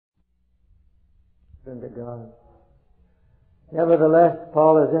unto God. Nevertheless,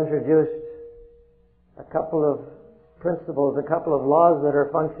 Paul has introduced a couple of principles, a couple of laws that are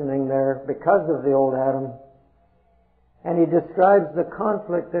functioning there because of the old Adam. And he describes the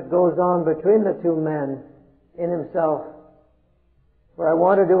conflict that goes on between the two men in himself. Where I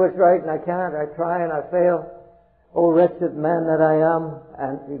want to do what's right and I can't, I try and I fail. Oh, wretched man that I am.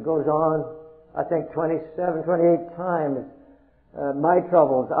 And he goes on, I think 27, 28 times. My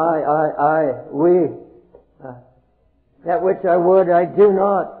troubles, we. That which I would, I do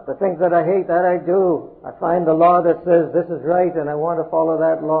not. The things that I hate, that I do. I find the law that says this is right and I want to follow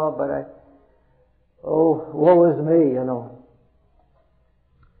that law, but woe is me, you know.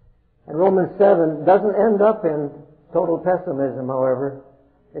 And Romans 7 doesn't end up in total pessimism, however.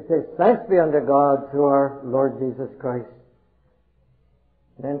 It says, thanks be unto God through our Lord Jesus Christ.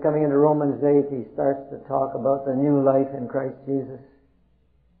 And then coming into Romans 8, he starts to talk about the new life in Christ Jesus.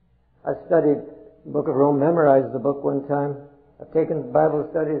 I studied the book of Rome, memorized the book one time. I've taken Bible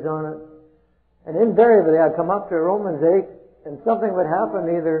studies on it. And invariably I'd come up to Romans 8 and something would happen.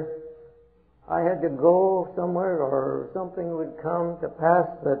 Either I had to go somewhere or something would come to pass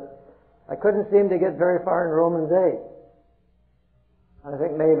that I couldn't seem to get very far in Romans 8. I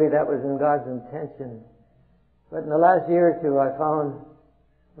think maybe that was in God's intention. But in the last year or two I found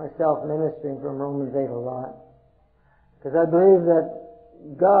myself ministering from Romans 8 a lot. Because I believe that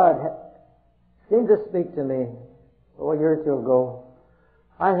God seemed to speak to me a year or two ago.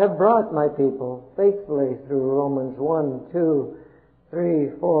 I have brought my people faithfully through Romans 1, 2, 3,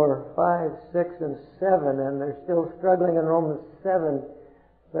 4, 5, 6, and 7, and they're still struggling in Romans 7.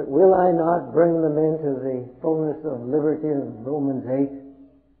 But will I not bring them into the fullness of liberty in Romans 8?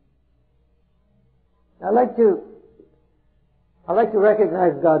 I like to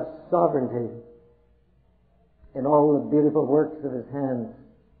recognize God's sovereignty in all the beautiful works of His hands,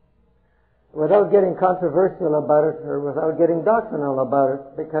 without getting controversial about it or without getting doctrinal about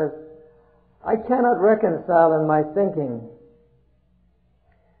it, because I cannot reconcile in my thinking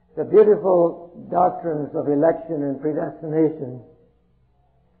the beautiful doctrines of election and predestination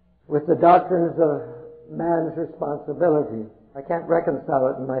with the doctrines of man's responsibility. I can't reconcile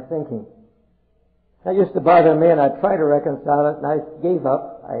it in my thinking. That used to bother me, and I tried to reconcile it, and I gave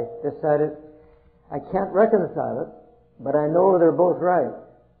up. I decided I can't reconcile it, but I know they're both right.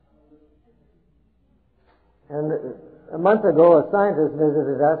 And a month ago, a scientist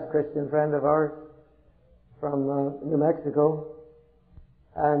visited us, a Christian friend of ours from New Mexico,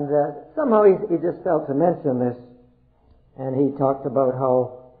 and somehow he just felt to mention this, and he talked about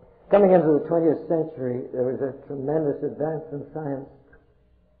how coming into the 20th century, there was a tremendous advance in science.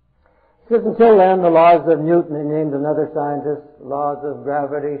 He says until then, the laws of Newton, he named another scientist, laws of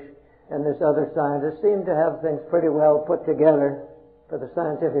gravity, and this other scientist seemed to have things pretty well put together for the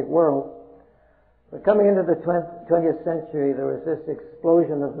scientific world. But coming into the 20th century, there was this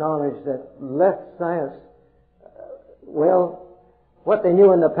explosion of knowledge that left science, what they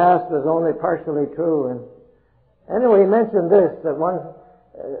knew in the past was only partially true. And anyway, he mentioned this, that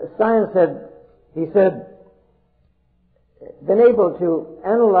science had, he said, been able to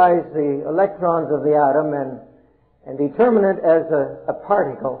analyze the electrons of the atom and determine it as a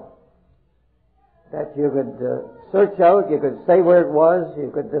particle that you could search out, you could say where it was, you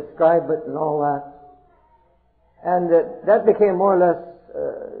could describe it and all that. And that became more or less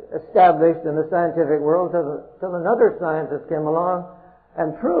established in the scientific world till another scientist came along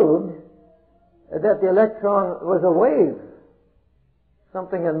and proved that the electron was a wave,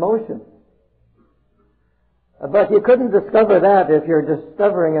 something in motion. But you couldn't discover that if you're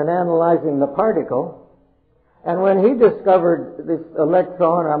discovering and analyzing the particle. And when he discovered this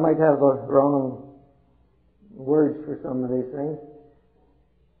electron, I might have the wrong words for some of these things,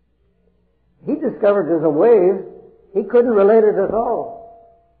 he discovered as a wave, he couldn't relate it at all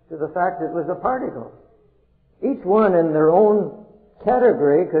to the fact that it was a particle. Each one in their own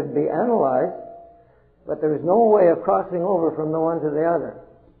category could be analyzed, but there was no way of crossing over from the one to the other.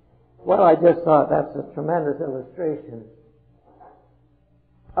 Well, I just thought that's a tremendous illustration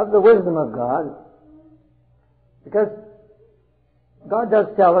of the wisdom of God, because God does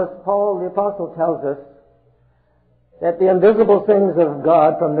tell us, Paul the Apostle tells us, that the invisible things of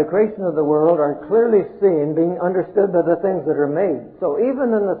God from the creation of the world are clearly seen, being understood by the things that are made. So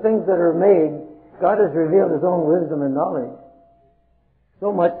even in the things that are made, God has revealed His own wisdom and knowledge.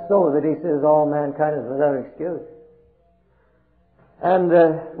 So much so that He says all mankind is without excuse. And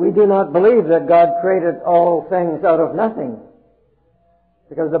we do not believe that God created all things out of nothing.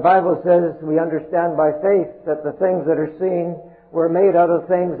 Because the Bible says we understand by faith that the things that are seen were made out of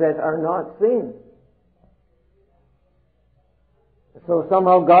things that are not seen. So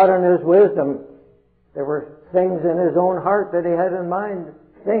somehow God in His wisdom There were things in his own heart that he had in mind,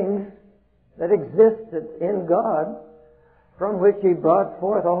 things that existed in God from which he brought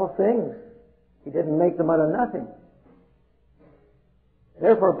forth all things. He didn't make them out of nothing.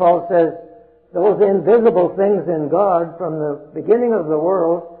 Therefore, Paul says, those invisible things in God from the beginning of the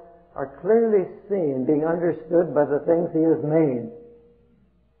world are clearly seen, being understood by the things he has made.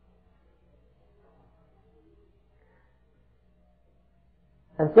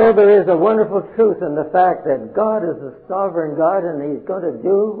 And so there is a wonderful truth in the fact that God is a sovereign God, and He's going to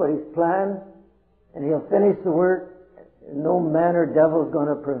do what He's planned, and He'll finish the work. No man or devil is going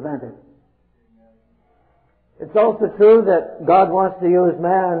to prevent it. It's also true that God wants to use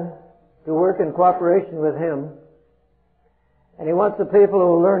man to work in cooperation with Him, and He wants the people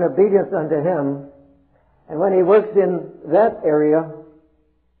who learn obedience unto Him. And when He works in that area,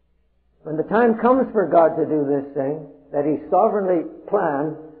 when the time comes for God to do this thing that He sovereignly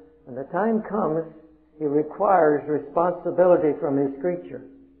planned, when the time comes, He requires responsibility from His creature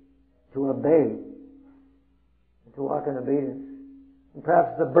to obey and to walk in obedience. And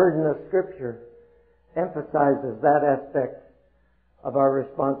perhaps the burden of Scripture emphasizes that aspect of our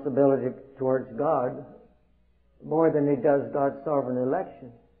responsibility towards God more than it does God's sovereign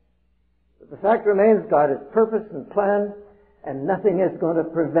election. But the fact remains, God has purpose and plan, and nothing is going to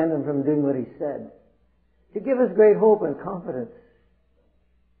prevent Him from doing what He said, to give us great hope and confidence.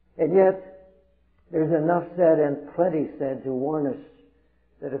 And yet, there's enough said and plenty said to warn us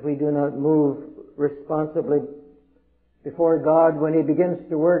that if we do not move responsibly before God when He begins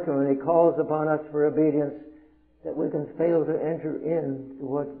to work and when He calls upon us for obedience, that we can fail to enter into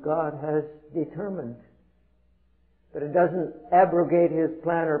what God has determined. But it doesn't abrogate His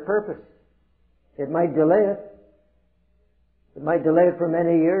plan or purpose. It might delay it. It might delay it for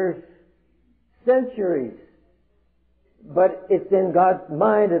many years, centuries. But it's in God's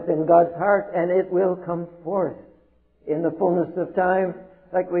mind, it's in God's heart, and it will come forth in the fullness of time.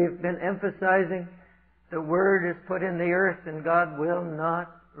 Like we've been emphasizing, the Word is put in the earth, and God will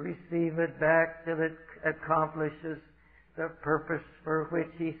not receive it back till it accomplishes the purpose for which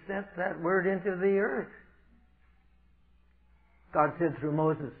He sent that Word into the earth. God said through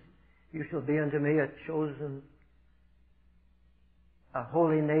Moses, "You shall be unto me a chosen, a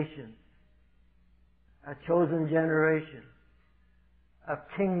holy nation, a chosen generation, a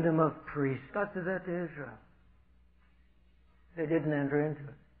kingdom of priests." God said that to Israel. They didn't enter into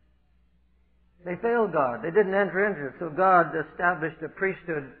it. They failed God. They didn't enter into it. So God established a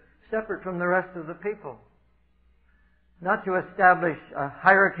priesthood separate from the rest of the people. Not to establish a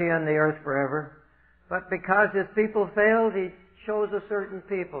hierarchy on the earth forever, but because His people failed, He chose a certain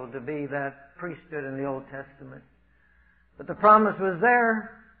people to be that priesthood in the Old Testament. But the promise was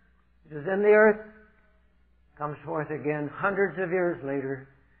there. It is in the earth. Comes forth again hundreds of years later.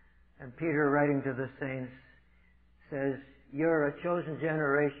 And Peter, writing to the saints, says, "You're a chosen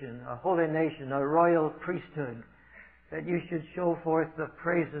generation, a holy nation, a royal priesthood, that you should show forth the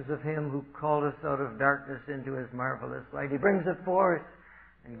praises of Him who called us out of darkness into His marvelous light." He brings it forth,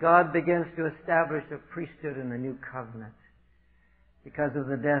 and God begins to establish a priesthood in the new covenant because of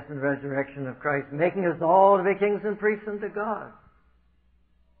the death and resurrection of Christ, making us all to be kings and priests unto God.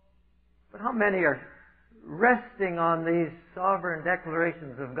 But how many are resting on these sovereign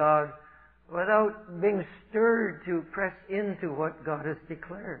declarations of God without being stirred to press into what God has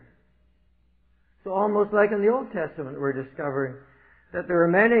declared? So almost like in the Old Testament, we're discovering that there are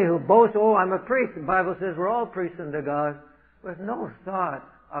many who boast, "Oh, I'm a priest." The Bible says we're all priests unto God, with no thought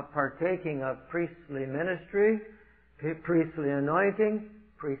of partaking of priestly ministry, priestly anointing,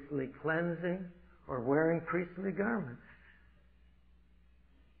 priestly cleansing, or wearing priestly garments.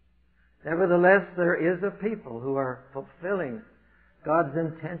 Nevertheless, there is a people who are fulfilling God's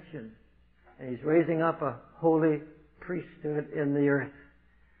intention, and He's raising up a holy priesthood in the earth,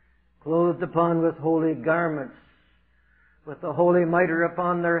 clothed upon with holy garments, with the holy mitre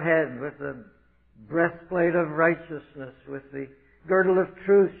upon their head, with the breastplate of righteousness, with the girdle of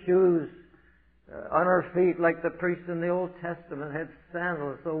truth, shoes on our feet, like the priests in the Old Testament had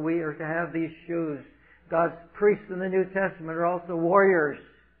sandals, so we are to have these shoes. God's priests in the New Testament are also warriors.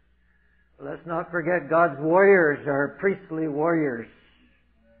 Let's not forget, God's warriors are priestly warriors.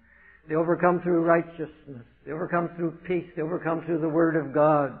 They overcome through righteousness. They overcome through peace. They overcome through the Word of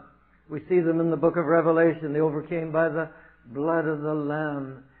God. We see them in the book of Revelation. They overcame by the blood of the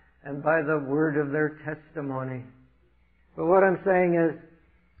Lamb and by the word of their testimony. But what I'm saying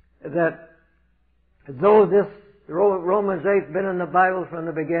is that though this Romans 8 has been in the Bible from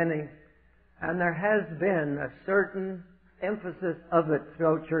the beginning, and there has been a certain emphasis of it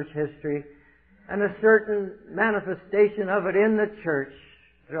throughout church history, and a certain manifestation of it in the church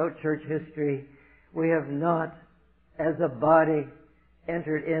throughout church history, we have not, as a body,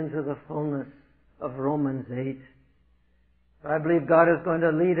 entered into the fullness of Romans 8. I believe God is going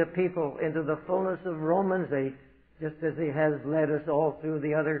to lead a people into the fullness of Romans 8, just as He has led us all through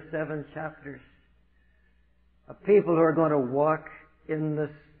the other 7 chapters. A people who are going to walk in the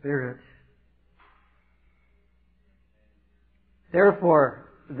Spirit. Therefore,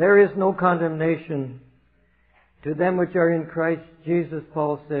 there is no condemnation to them which are in Christ Jesus,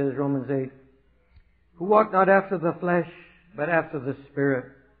 Paul says, Romans 8, who walk not after the flesh, but after the Spirit.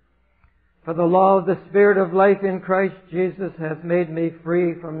 For the law of the Spirit of life in Christ Jesus hath made me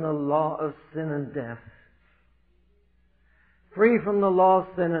free from the law of sin and death. Free from the law of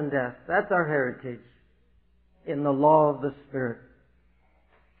sin and death. That's our heritage, in the law of the Spirit.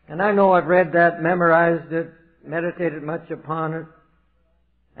 And I know I've read that, memorized it, meditated much upon it.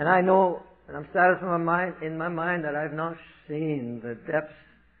 And I know, and I'm satisfied in my mind that I've not seen the depths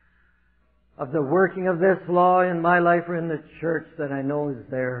of the working of this law in my life or in the church that I know is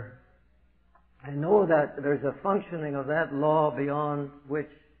there. I know that there's a functioning of that law beyond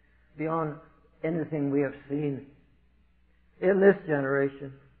anything we have seen in this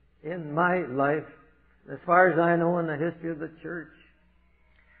generation, in my life, as far as I know in the history of the church.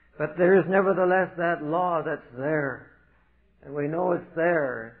 But there is nevertheless that law that's there. And we know it's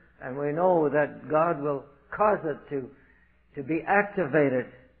there. And we know that God will cause it to be activated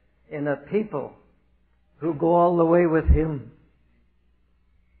in a people who go all the way with Him.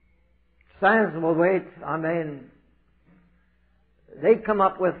 Science will wait. I mean, they come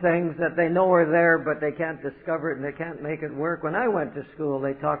up with things that they know are there, but they can't discover it and they can't make it work. When I went to school,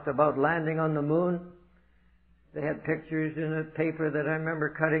 they talked about landing on the moon. They had pictures in a paper that I remember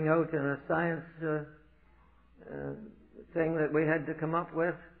cutting out in a science thing that we had to come up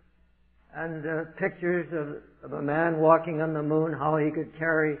with. And pictures of a man walking on the moon, how he could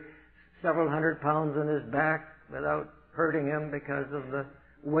carry several hundred pounds on his back without hurting him because of the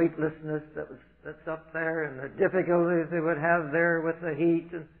weightlessness that's up there and the difficulties they would have there with the heat.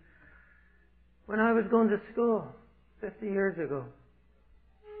 And when I was going to school 50 years ago,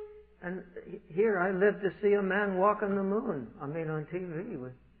 and here I lived to see a man walk on the moon. I mean, on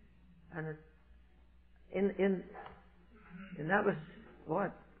TV. And that was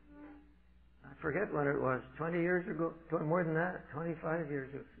what? I forget when it was. 20 years ago? More than that? 25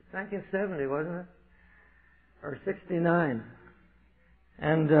 years ago. 1970, wasn't it? Or 69.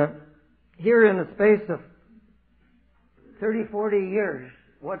 And here in the space of 30, 40 years,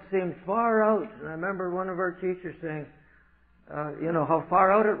 what seemed far out, and I remember one of our teachers saying, how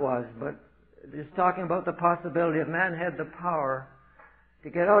far out it was, but just talking about the possibility if man had the power to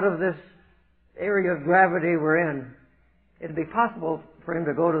get out of this area of gravity we're in, it'd be possible for him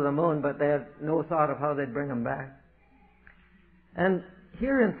to go to the moon, but they had no thought of how they'd bring him back. And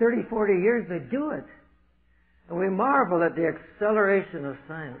here in 30, 40 years, they do it. And we marvel at the acceleration of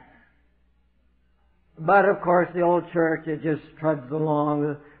science. But, of course, the old church, it just truds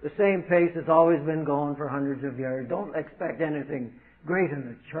along. The same pace it's always been going for hundreds of years. Don't expect anything great in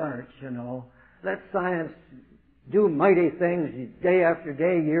the church, Let science do mighty things day after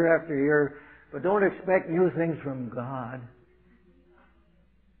day, year after year. But don't expect new things from God.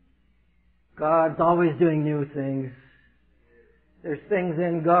 God's always doing new things. There's things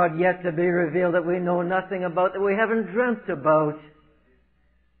in God yet to be revealed that we know nothing about, that we haven't dreamt about.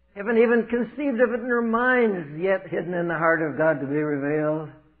 Haven't even conceived of it in our minds, yet hidden in the heart of God to be revealed.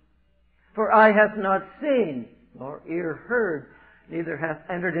 For eye hath not seen, nor ear heard, neither hath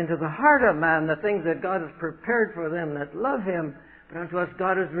entered into the heart of man the things that God has prepared for them that love Him. But unto us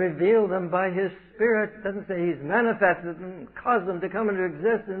God has revealed them by His Spirit. It doesn't say He's manifested them, caused them to come into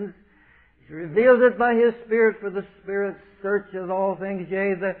existence. He's revealed it by His Spirit, for the Spirit searches all things,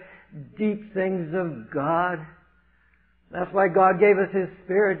 yea, the deep things of God. That's why God gave us His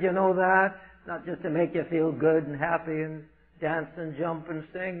Spirit, you know that. Not just to make you feel good and happy and dance and jump and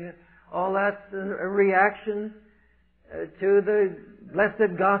sing. All that's a reaction to the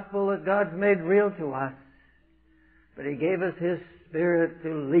blessed gospel that God's made real to us. But He gave us His Spirit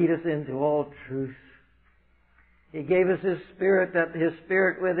to lead us into all truth. He gave us His Spirit, that His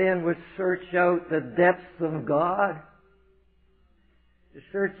Spirit within would search out the depths of God. To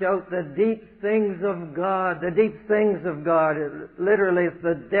search out the deep things of God. The deep things of God. Literally, it's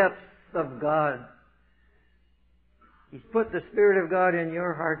the depths of God. He's put the Spirit of God in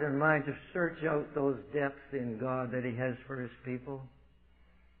your heart and mind to search out those depths in God that He has for His people.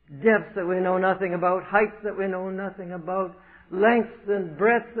 Depths that we know nothing about. Heights that we know nothing about. Lengths and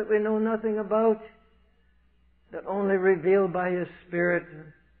breadths that we know nothing about. That only revealed by His Spirit.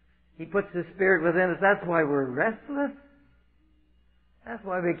 He puts His Spirit within us. That's why we're restless. That's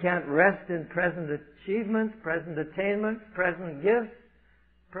why we can't rest in present achievements, present attainments, present gifts,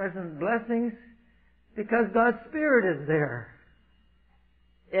 present blessings, because God's Spirit is there.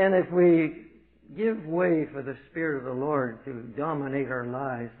 And if we give way for the Spirit of the Lord to dominate our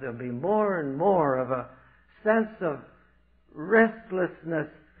lives, there'll be more and more of a sense of restlessness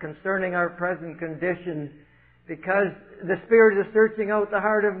concerning our present condition, because the Spirit is searching out the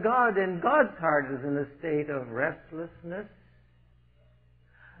heart of God, and God's heart is in a state of restlessness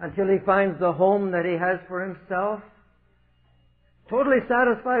until He finds the home that He has for Himself. Totally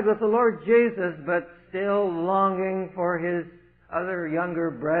satisfied with the Lord Jesus, but still longing for His other younger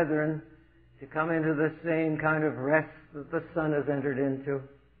brethren to come into the same kind of rest that the Son has entered into.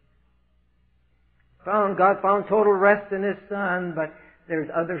 God found total rest in His Son, but there's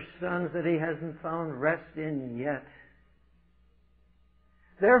other sons that He hasn't found rest in yet.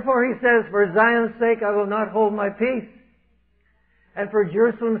 Therefore He says, for Zion's sake I will not hold my peace, and for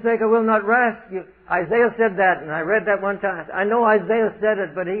Jerusalem's sake I will not rest. Isaiah said that, and I read that one time. I know Isaiah said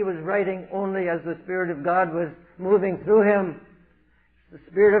it, but he was writing only as the Spirit of God was moving through him. The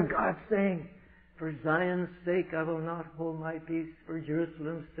Spirit of God saying, for Zion's sake I will not hold my peace, for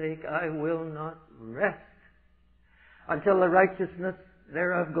Jerusalem's sake I will not rest, until the righteousness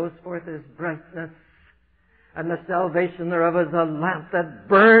thereof goes forth as brightness, and the salvation thereof is a lamp that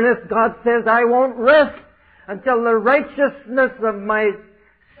burneth. God says, I won't rest until the righteousness of my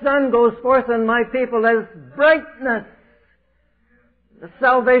Son goes forth in my people as brightness. The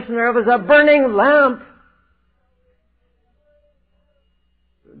salvation thereof is a burning lamp.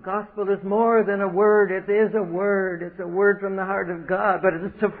 The gospel is more than a word. It is a word. It's a word from the heart of God. But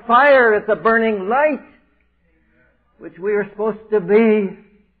it's a fire. It's a burning light, which we are supposed to be.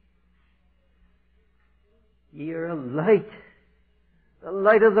 Ye are a light. The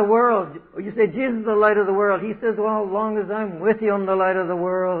light of the world. You say, Jesus is the light of the world. He says, well, as long as I'm with you, I'm the light of the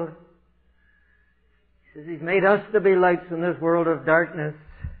world. He says He's made us to be lights in this world of darkness.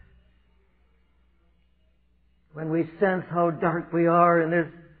 When we sense how dark we are in this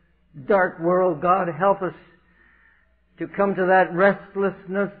dark world, God help us to come to that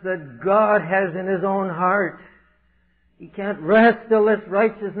restlessness that God has in His own heart. He can't rest till this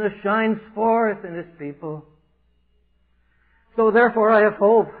righteousness shines forth in His people. So therefore I have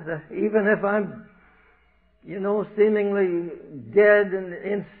hope that even if I'm, seemingly dead and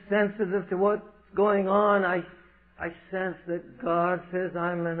insensitive to what's going on, I sense that God says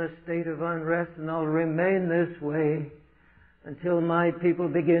I'm in a state of unrest, and I'll remain this way until my people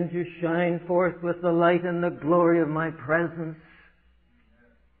begin to shine forth with the light and the glory of my presence.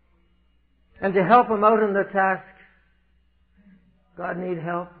 And to help them out in the task, God needs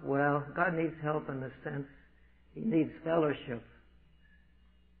help? Well, God needs help in the sense He needs fellowship.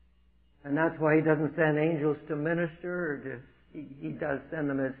 And that's why He doesn't send angels to minister. He does send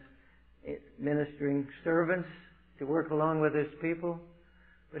them as ministering servants to work along with His people.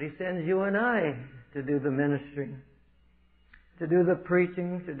 But He sends you and I to do the ministering, to do the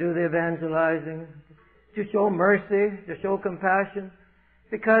preaching, to do the evangelizing, to show mercy, to show compassion.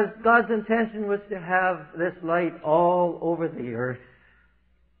 Because God's intention was to have this light all over the earth.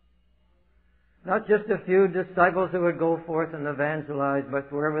 Not just a few disciples who would go forth and evangelize,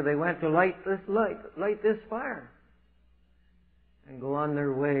 but wherever they went to light this fire, and go on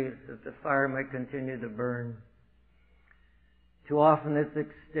their way that the fire might continue to burn. Too often it's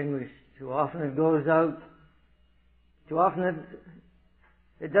extinguished. Too often it goes out. Too often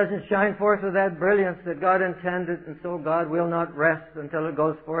it doesn't shine forth with that brilliance that God intended, and so God will not rest until it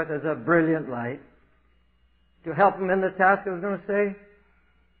goes forth as a brilliant light. To help Him in the task, I was going to say,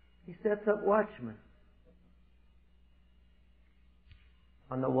 He sets up watchmen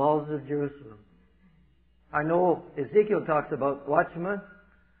on the walls of Jerusalem. I know Ezekiel talks about watchmen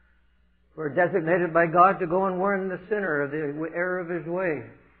who are designated by God to go and warn the sinner of the error of his way.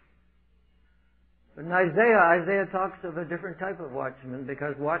 But in Isaiah talks of a different type of watchman,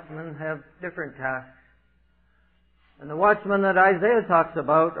 because watchmen have different tasks. And the watchmen that Isaiah talks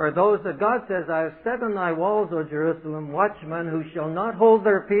about are those that God says, I have set on thy walls, O Jerusalem, watchmen who shall not hold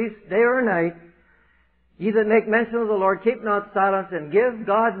their peace day or night. Ye that make mention of the Lord, keep not silence, and give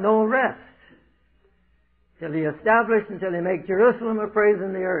God no rest, till He establish, until He make Jerusalem a praise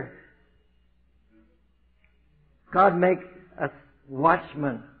in the earth. God makes us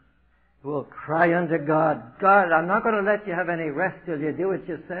watchmen who will cry unto God, God, I'm not going to let you have any rest till you do what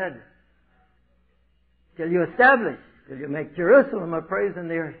you said. Till you establish, till you make Jerusalem a praise in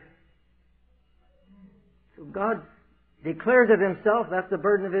the earth. So God declares it Himself. That's the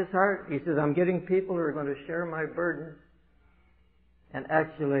burden of His heart. He says, I'm getting people who are going to share my burden. And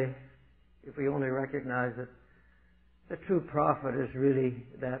actually, if we only recognize it, The true prophet is really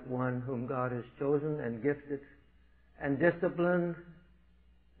that one whom God has chosen and gifted and disciplined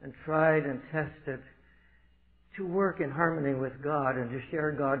and tried and tested to work in harmony with God and to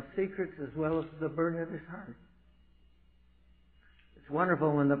share God's secrets as well as the burden of his heart. It's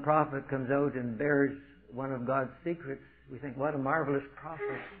wonderful when the prophet comes out and bears one of God's secrets. We think, what a marvelous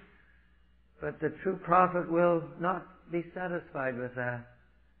prophet. But the true prophet will not be satisfied with that.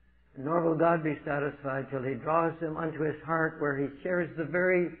 Nor will God be satisfied till he draws him unto his heart where he shares the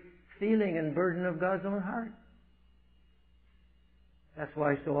very feeling and burden of God's own heart. That's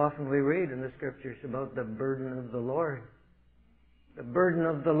why so often we read in the Scriptures about the burden of the Lord. The burden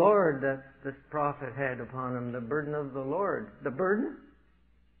of the Lord that this prophet had upon him. The burden of the Lord. The burden?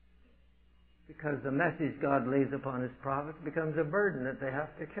 Because the message God lays upon his prophets becomes a burden that they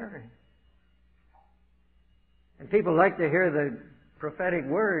have to carry. And people like to hear the prophetic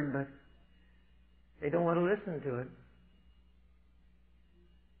word, but they don't want to listen to it.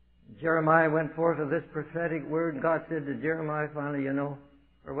 Jeremiah went forth with this prophetic word. God said to Jeremiah finally,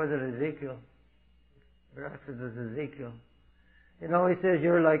 or was it Ezekiel? Perhaps it was Ezekiel. He says,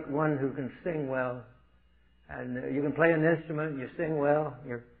 you're like one who can sing well. And you can play an instrument, you sing well.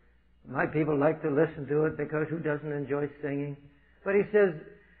 My people like to listen to it because who doesn't enjoy singing? But he says,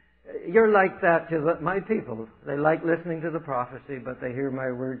 you're like that to my people. They like listening to the prophecy, but they hear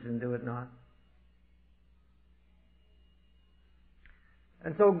my words and do it not.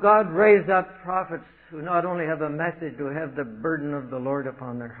 And so God raised up prophets who not only have a message, who have the burden of the Lord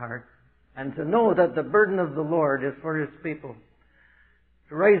upon their heart, and to know that the burden of the Lord is for his people.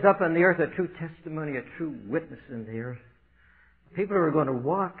 To raise up on the earth a true testimony, a true witness in the earth. People who are going to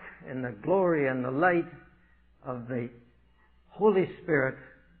walk in the glory and the light of the Holy Spirit.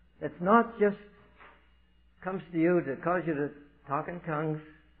 It's not just comes to you to cause you to talk in tongues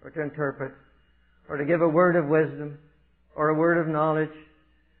or to interpret or to give a word of wisdom or a word of knowledge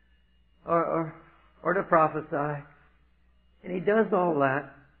or to prophesy. And he does all that.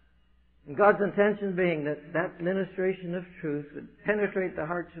 And God's intention being that that ministration of truth would penetrate the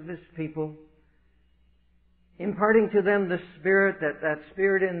hearts of his people, imparting to them the Spirit, that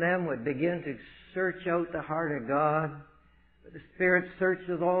Spirit in them would begin to search out the heart of God. The Spirit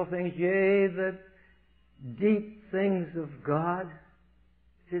searches all things, yea, the deep things of God.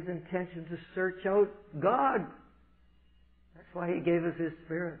 It's his intention to search out God. That's why he gave us his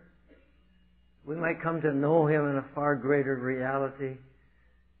Spirit. We might come to know him in a far greater reality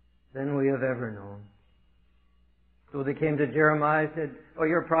than we have ever known. So they came to Jeremiah and said, "Oh,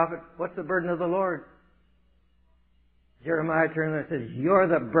 you're a prophet. What's the burden of the Lord?" Jeremiah turned and says, "You're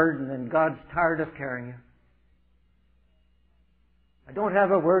the burden, and God's tired of carrying you. I don't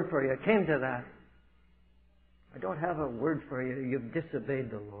have a word for you." It came to that. I don't have a word for you. You've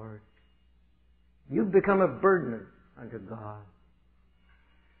disobeyed the Lord. You've become a burden unto God.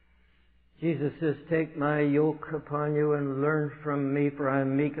 Jesus says, "Take my yoke upon you and learn from me, for I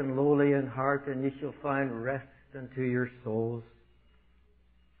am meek and lowly in heart, and ye shall find rest unto your souls."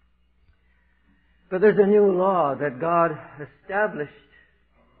 But there's a new law that God established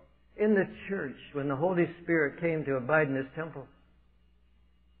in the church when the Holy Spirit came to abide in his temple.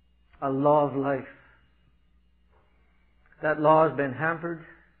 A law of life. That law has been hampered,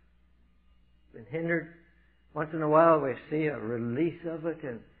 been hindered. Once in a while we see a release of it,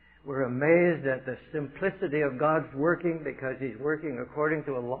 and we're amazed at the simplicity of God's working, because he's working according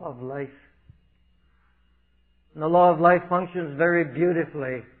to a law of life. And the law of life functions very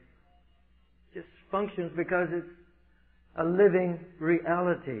beautifully. Just functions because it's a living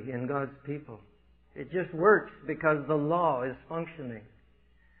reality in God's people. It just works because the law is functioning.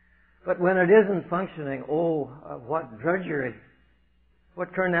 But when it isn't functioning, what drudgery,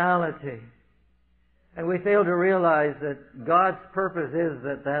 what carnality. And we fail to realize that God's purpose is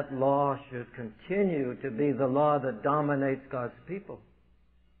that that law should continue to be the law that dominates God's people.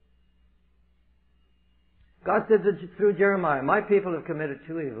 God said through Jeremiah, "My people have committed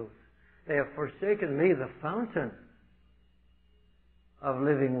two evils. They have forsaken me, the fountain of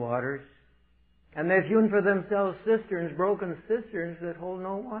living waters, and they've hewn for themselves cisterns, broken cisterns that hold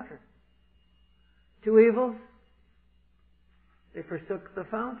no water." Two evils. They forsook the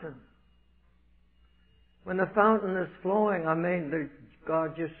fountain. When the fountain is flowing,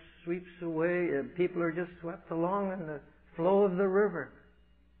 God just sweeps away. People are just swept along in the flow of the river.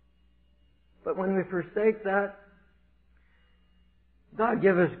 But when we forsake that, God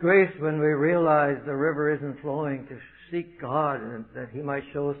give us grace when we realize the river isn't flowing, to seek God and that he might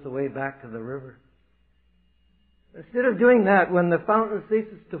show us the way back to the river. Instead of doing that, when the fountain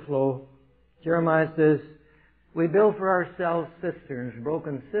ceases to flow, Jeremiah says, we build for ourselves cisterns,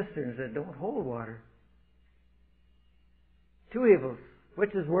 broken cisterns that don't hold water. Two evils.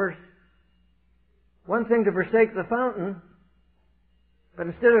 Which is worse? One thing to forsake the fountain, but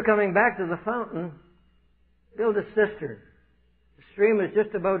instead of coming back to the fountain, build a cistern. The stream is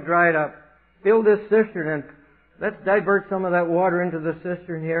just about dried up. Build this cistern and let's divert some of that water into the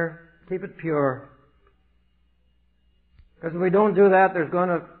cistern here. Keep it pure. Because if we don't do that, there's going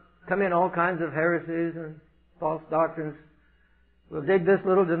to come in all kinds of heresies and false doctrines. We'll dig this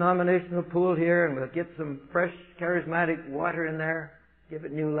little denominational pool here and we'll get some fresh charismatic water in there. Give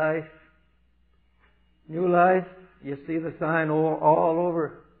it new life. New life. You see the sign all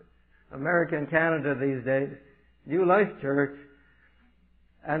over America and Canada these days. New Life Church.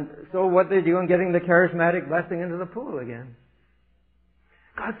 And so what they do in getting the charismatic blessing into the pool again.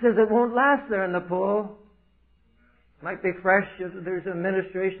 God says it won't last there in the pool. Might be fresh if there's a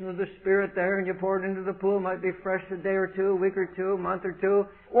ministration of the Spirit there and you pour it into the pool. Might be fresh a day or two, a week or two, a month or two.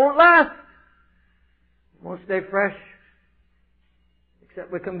 Won't last. Won't stay fresh.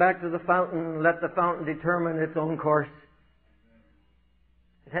 Except we come back to the fountain and let the fountain determine its own course.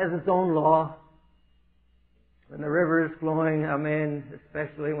 It has its own law. When the river is flowing,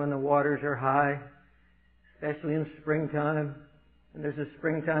 especially when the waters are high, especially in springtime, and there's a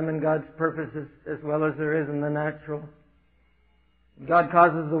springtime in God's purposes as well as there is in the natural. God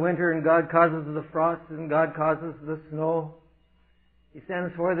causes the winter and God causes the frost and God causes the snow. He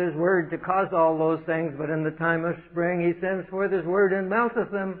sends forth His word to cause all those things, but in the time of spring He sends forth His word and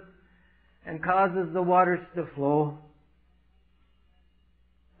melteth them and causes the waters to flow.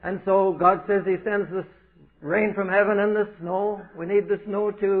 And so God says He sends the rain from heaven and the snow. We need the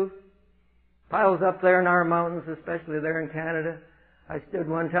snow too. Piles up there in our mountains, especially there in Canada. I stood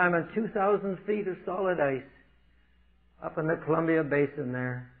one time on 2,000 feet of solid ice up in the Columbia Basin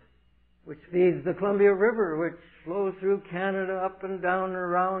there, which feeds the Columbia River, which flows through Canada up and down,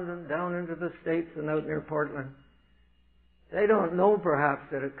 around and down into the States and out near Portland. They don't know perhaps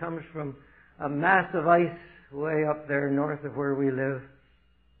that it comes from a mass of ice way up there north of where we live.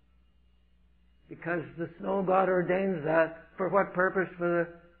 Because the snow God ordains that. For what purpose? For the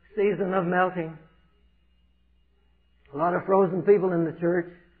season of melting. A lot of frozen people in the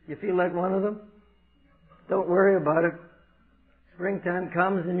church. You feel like one of them? Don't worry about it. Springtime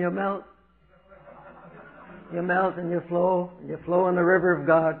comes and you melt. You melt and you flow. And you flow in the river of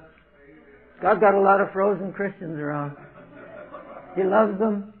God. God's got a lot of frozen Christians around. He loves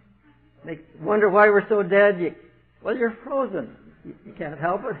them. They wonder why we're so dead. Well, you're frozen. You can't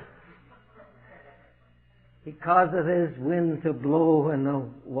help it. He causeth His wind to blow and the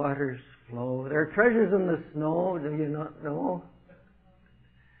waters flow. There are treasures in the snow, do you not know?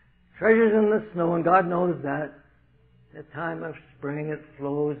 Treasures in the snow, and God knows that. At the time of spring it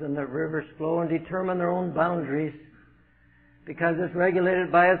flows and the rivers flow and determine their own boundaries because it's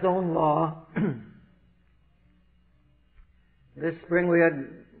regulated by its own law. This spring we had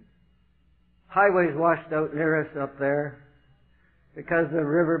highways washed out near us up there because the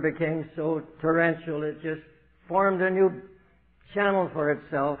river became so torrential. It just formed a new channel for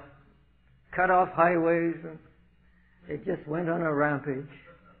itself, cut off highways, and it just went on a rampage.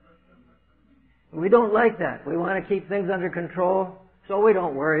 We don't like that. We want to keep things under control, so we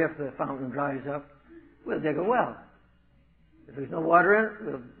don't worry if the fountain dries up. We'll dig a well. If there's no water in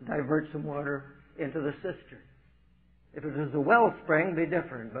it, we'll divert some water into the cistern. If it was a wellspring, it'd be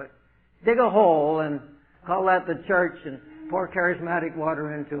different, but dig a hole and call that the church and pour charismatic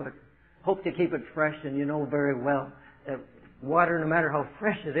water into it. Hope to keep it fresh, and you know very well that water, no matter how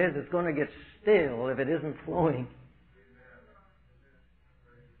fresh it is, it's going to get stale if it isn't flowing.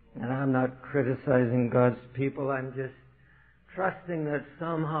 And I'm not criticizing God's people. I'm just trusting that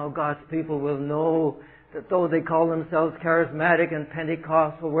somehow God's people will know that though they call themselves charismatic and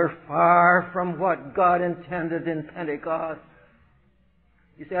Pentecostal, we're far from what God intended in Pentecost.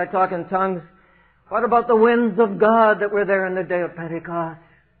 You see, I talk in tongues. What about the winds of God that were there in the day of Pentecost?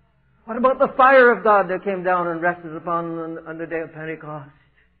 What about the fire of God that came down and rested upon them on the day of Pentecost?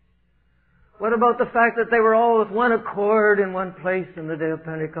 What about the fact that they were all with one accord in one place in the day of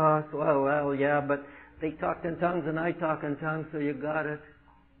Pentecost? Well, yeah, but they talked in tongues and I talk in tongues, so you got it.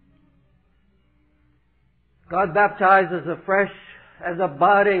 God baptizes afresh as a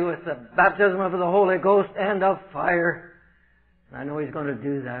body with the baptism of the Holy Ghost and of fire. I know He's going to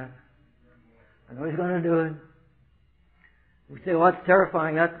do that. I know He's going to do it. We say, well, that's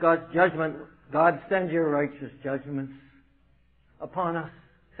terrifying. That's God's judgment. God, send your righteous judgments upon us.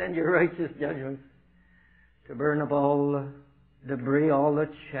 Send your righteous judgments to burn up all the debris, all the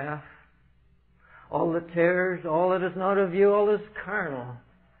chaff, all the tares, all that is not of you, all that is carnal.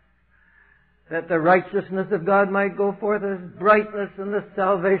 That the righteousness of God might go forth as brightness, and the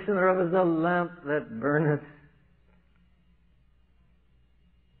salvation thereof as a lamp that burneth.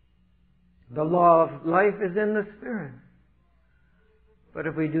 The law of life is in the Spirit. But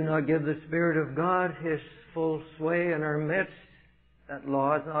if we do not give the Spirit of God His full sway in our midst, that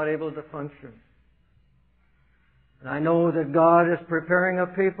law is not able to function. And I know that God is preparing a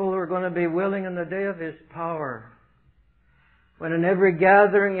people who are going to be willing in the day of His power, when in every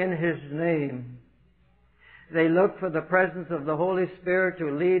gathering in His name, they look for the presence of the Holy Spirit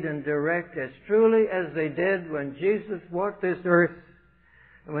to lead and direct as truly as they did when Jesus walked this earth.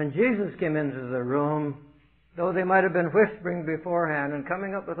 And when Jesus came into the room, though they might have been whispering beforehand and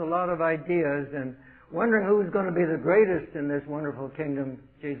coming up with a lot of ideas and wondering who was going to be the greatest in this wonderful kingdom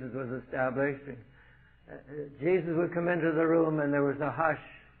Jesus was establishing, Jesus would come into the room and there was a hush.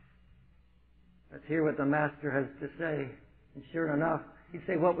 Let's hear what the Master has to say. And sure enough, he'd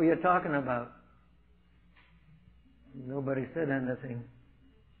say, "What were you talking about?" Nobody said anything.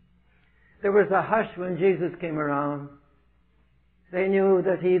 There was a hush when Jesus came around. They knew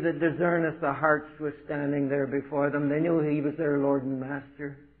that He that discerneth the hearts was standing there before them. They knew He was their Lord and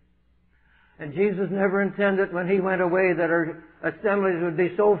Master. And Jesus never intended when He went away that our assemblies would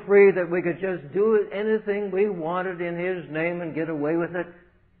be so free that we could just do anything we wanted in His name and get away with it.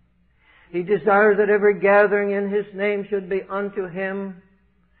 He desired that every gathering in His name should be unto Him,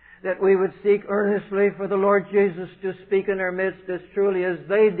 that we would seek earnestly for the Lord Jesus to speak in our midst as truly as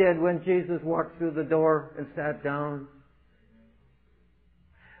they did when Jesus walked through the door and sat down.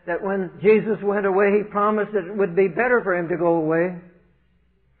 That when Jesus went away, He promised that it would be better for Him to go away.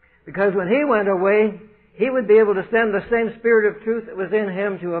 Because when He went away, He would be able to send the same Spirit of truth that was in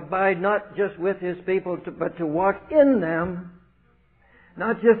Him to abide not just with His people, but to walk in them.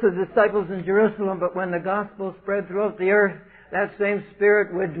 Not just the disciples in Jerusalem, but when the gospel spread throughout the earth, that same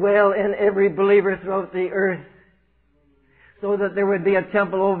Spirit would dwell in every believer throughout the earth, so that there would be a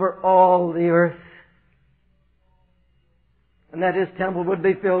temple over all the earth, and that His temple would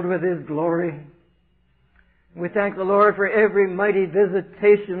be filled with His glory. We thank the Lord for every mighty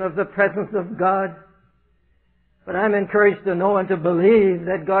visitation of the presence of God. But I'm encouraged to know and to believe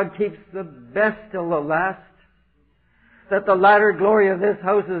that God keeps the best till the last, that the latter glory of this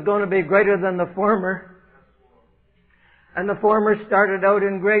house is going to be greater than the former. And the former started out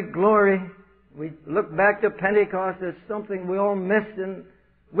in great glory. We look back to Pentecost as something we all missed and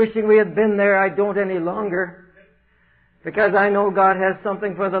wishing we had been there. I don't any longer. Because I know God has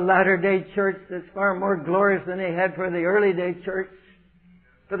something for the latter-day church that's far more glorious than He had for the early-day church.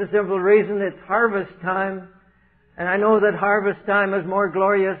 For the simple reason it's harvest time. And I know that harvest time is more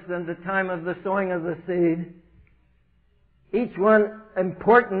glorious than the time of the sowing of the seed. Each one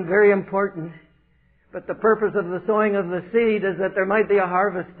important, very important. But the purpose of the sowing of the seed is that there might be a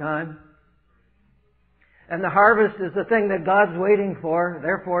harvest time. And the harvest is the thing that God's waiting for.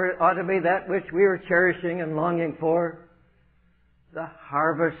 Therefore, it ought to be that which we are cherishing and longing for. The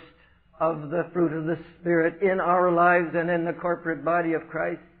harvest of the fruit of the Spirit in our lives and in the corporate body of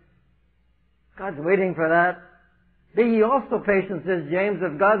Christ. God's waiting for that. Be ye also patient, says James.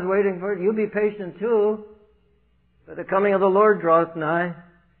 If God's waiting for it, you be patient too. For the coming of the Lord draweth nigh.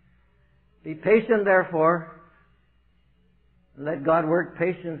 Be patient, therefore. And let God work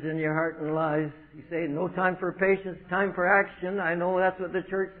patience in your heart and lives. You say, no time for patience, time for action. I know that's what the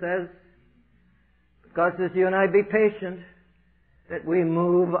church says. God says, you and I be patient, that we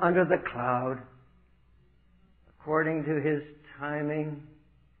move under the cloud according to His timing.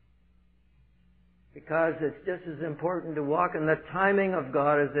 Because it's just as important to walk in the timing of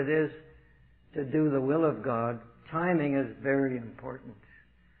God as it is to do the will of God. Timing is very important.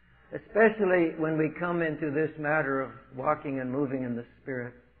 Especially when we come into this matter of walking and moving in the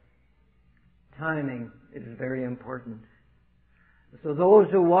Spirit. Timing is very important. So those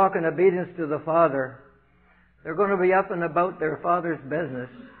who walk in obedience to the Father, they're going to be up and about their Father's business,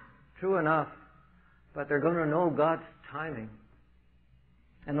 true enough, but they're going to know God's timing.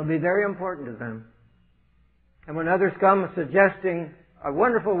 And it'll be very important to them. And when others come suggesting a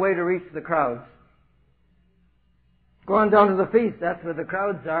wonderful way to reach the crowds, go on down to the feast, that's where the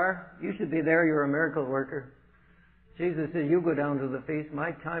crowds are. You should be there, you're a miracle worker. Jesus said, you go down to the feast,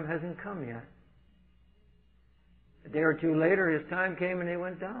 my time hasn't come yet. A day or two later, His time came and He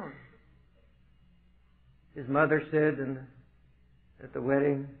went down. His mother said at the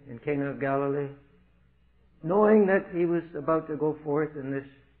wedding in Cana of Galilee, knowing that He was about to go forth in this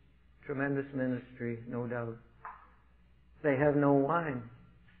tremendous ministry, no doubt, they have no wine.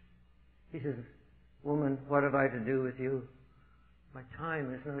 He says, woman, what have I to do with you? My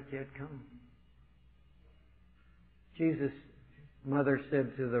time has not yet come. Jesus' mother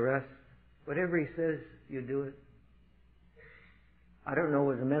said to the rest, whatever He says, you do it. I don't know,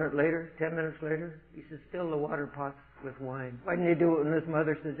 it was a minute later, 10 minutes later, He says, fill the water pots with wine. Why didn't He do it when His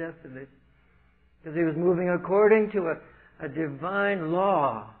mother suggested it? Because he was moving according to a divine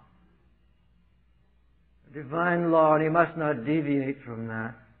law. A divine law, and he must not deviate from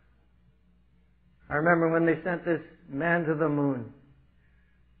that. I remember when they sent this man to the moon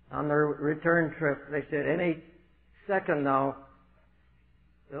on their return trip, they said any second now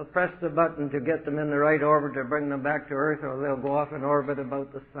they'll press the button to get them in the right orbit to bring them back to Earth, or they'll go off in orbit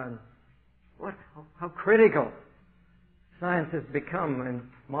about the sun. How critical science has become in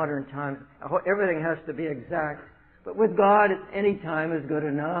modern times. Everything has to be exact. But with God, any time is good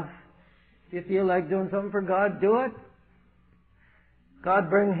enough. If you feel like doing something for God, do it. God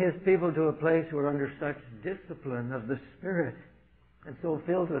brings His people to a place who are under such discipline of the Spirit and so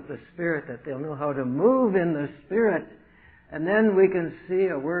filled with the Spirit that they'll know how to move in the Spirit. And then we can see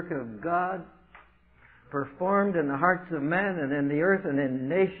a work of God performed in the hearts of men and in the earth and in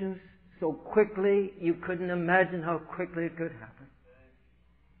nations so quickly you couldn't imagine how quickly it could happen.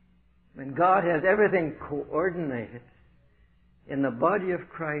 When God has everything coordinated in the body of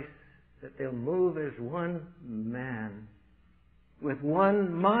Christ, that they'll move as one man, with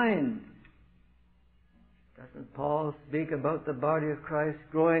one mind. Doesn't Paul speak about the body of Christ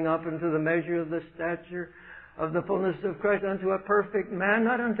growing up into the measure of the stature of the fullness of Christ, unto a perfect man,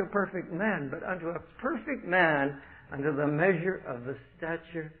 not unto a perfect man, but unto a perfect man, unto the measure of the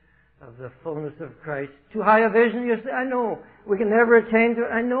stature of the fullness of Christ. Too high a vision, you say? I know. We can never attain to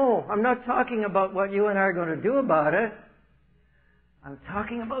it. I know. I'm not talking about what you and I are going to do about it. I'm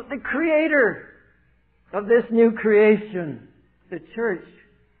talking about the Creator of this new creation, the church,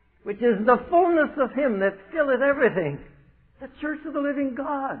 which is the fullness of Him that filleth everything. The church of the living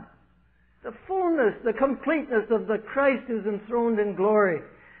God. The fullness, the completeness of the Christ who's enthroned in glory.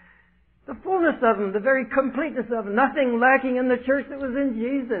 The fullness of Him, the very completeness of Him. Nothing lacking in the church that was in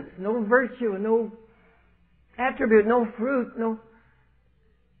Jesus. No virtue, no attribute, no fruit, no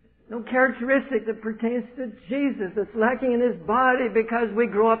characteristic that pertains to Jesus that's lacking in His body because we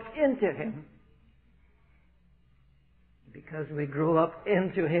grow up into Him. Because we grow up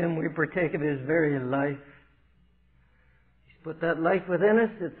into Him, we partake of His very life. He's put that life within us.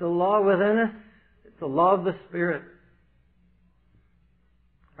 It's a law within us. It's a law of the Spirit.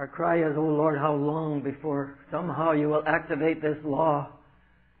 Our cry is, "Oh Lord, how long before somehow you will activate this law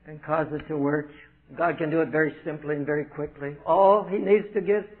and cause it to work?" God can do it very simply and very quickly. All He needs to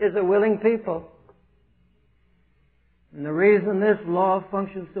get is a willing people. And the reason this law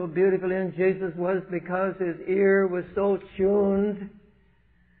functioned so beautifully in Jesus was because His ear was so tuned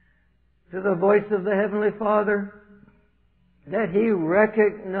to the voice of the Heavenly Father that He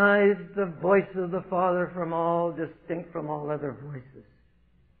recognized the voice of the Father distinct from all other voices.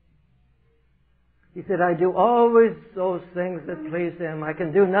 He said, "I do always those things that please Him. I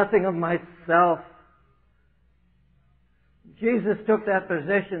can do nothing of myself." Jesus took that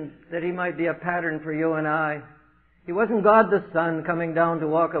position that He might be a pattern for you and I. He wasn't God the Son coming down to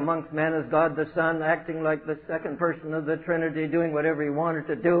walk amongst men as God the Son, acting like the second person of the Trinity, doing whatever He wanted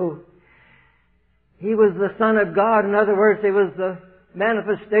to do. He was the Son of God. In other words, He was the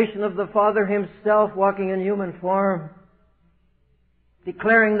manifestation of the Father Himself walking in human form,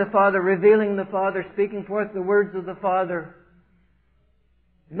 declaring the Father, revealing the Father, speaking forth the words of the Father,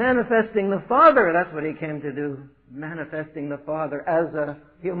 manifesting the Father. That's what He came to do, manifesting the Father as a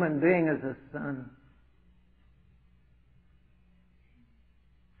human being, as a Son.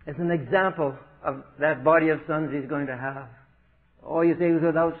 As an example of that body of sons He's going to have. Oh, you say He was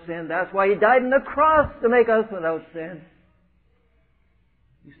without sin. That's why He died on the cross, to make us without sin.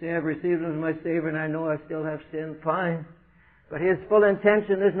 You say, "I've received Him as my Savior and I know I still have sin." Fine. But His full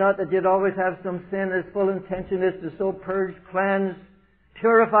intention is not that you'd always have some sin. His full intention is to so purge, cleanse,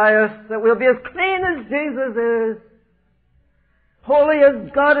 purify us that we'll be as clean as Jesus is. Holy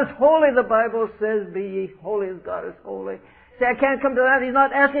as God is holy, the Bible says, "Be ye holy as God is holy." Say, "I can't come to that." He's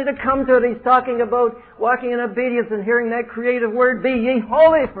not asking you to come to it. He's talking about walking in obedience and hearing that creative word, "Be ye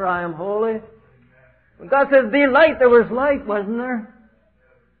holy, for I am holy." When God says, "Be light," there was light, wasn't there?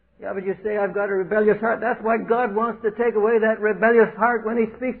 Yeah, but you say, "I've got a rebellious heart." That's why God wants to take away that rebellious heart when He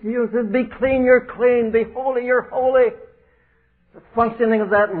speaks to you and says, "Be clean, you're clean. Be holy, you're holy." The functioning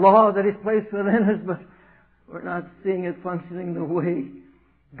of that law that He's placed within us, but we're not seeing it functioning the way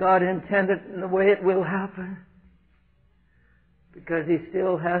God intended and the way it will happen. Because He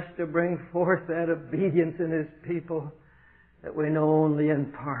still has to bring forth that obedience in His people that we know only in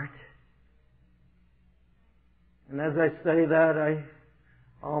part. And as I say that, I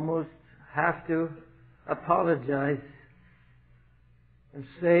almost have to apologize and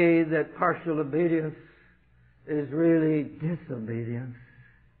say that partial obedience is really disobedience.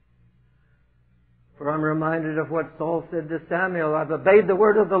 For I'm reminded of what Saul said to Samuel. I've obeyed the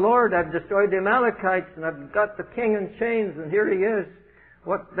word of the Lord. I've destroyed the Amalekites, and I've got the king in chains, and here he is.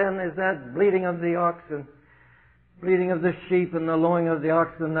 What then is that bleating of the oxen, bleating of the sheep, and the lowing of the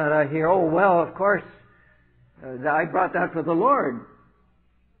oxen that I hear? Oh, well, of course, I brought that for the Lord.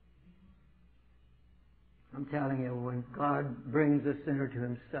 I'm telling you, when God brings a sinner to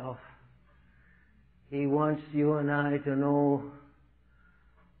Himself, He wants you and I to know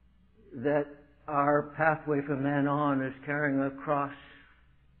that our pathway from then on is carrying a cross.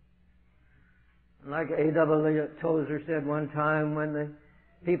 Like A.W. Tozer said one time, when the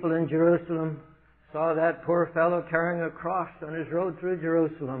people in Jerusalem saw that poor fellow carrying a cross on his road through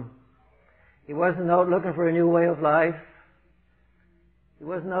Jerusalem, he wasn't out looking for a new way of life. He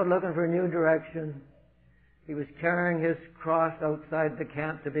wasn't out looking for a new direction. He was carrying his cross outside the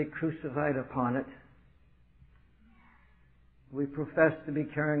camp to be crucified upon it. We profess to be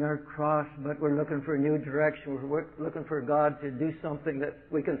carrying our cross, but we're looking for a new direction. We're looking for God to do something that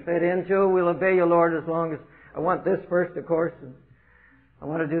we can fit into. We'll obey you, Lord, as long as I want this first, of course. And I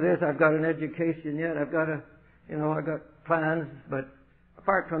want to do this. I've got an education yet. I've got I've got plans. But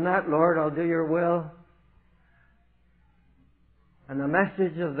apart from that, Lord, I'll do your will. And the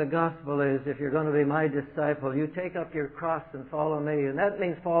message of the gospel is, if you're going to be my disciple, you take up your cross and follow me. And that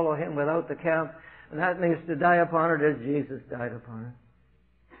means follow Him without the camp. And that means to die upon it as Jesus died upon it.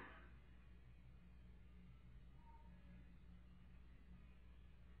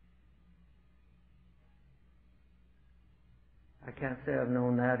 I can't say I've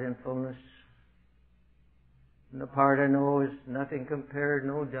known that in fullness. And the part I know is nothing compared,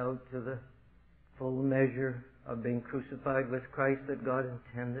 no doubt, to the full measure of being crucified with Christ that God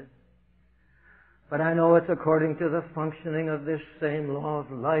intended. But I know it's according to the functioning of this same law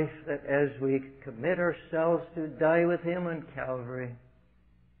of life that as we commit ourselves to die with Him on Calvary,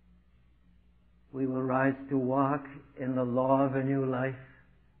 we will rise to walk in the law of a new life.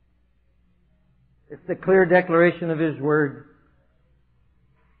 It's the clear declaration of His Word.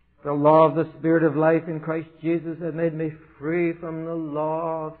 The law of the Spirit of life in Christ Jesus has made me free from the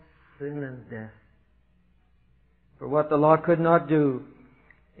law of sin and death. For what the law could not do,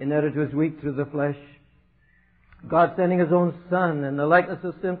 in that it was weak through the flesh, God sending His own Son in the likeness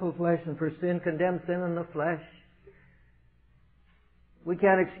of sinful flesh, and for sin condemned sin in the flesh. We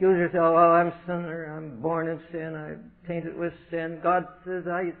can't excuse ourselves, oh, I'm a sinner, I'm born in sin, I'm tainted with sin. God says,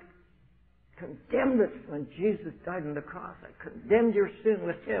 I condemned it when Jesus died on the cross. I condemned your sin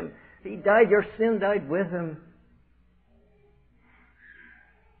with Him. He died, your sin died with Him.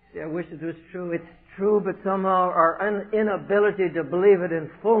 See, I wish it was true. It's true, but somehow our inability to believe it in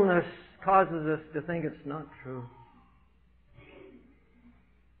fullness causes us to think it's not true.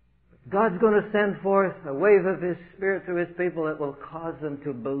 God's going to send forth a wave of His Spirit through His people that will cause them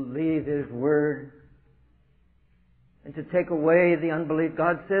to believe His Word and to take away the unbelief.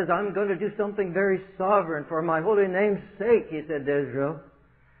 God says, I'm going to do something very sovereign for my holy name's sake, He said to Israel.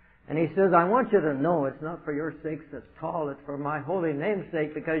 And He says, I want you to know it's not for your sakes at all, it's for my holy name's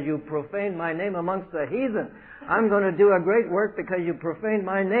sake, because you profaned my name amongst the heathen. I'm going to do a great work because you profaned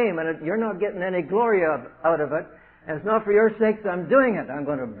my name, and you're not getting any glory out of it. And it's not for your sakes I'm doing it. I'm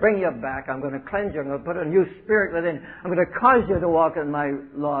going to bring you back. I'm going to cleanse you. I'm going to put a new spirit within you. I'm going to cause you to walk in my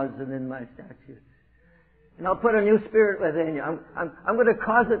laws and in my statutes. And I'll put a new spirit within you. I'm going to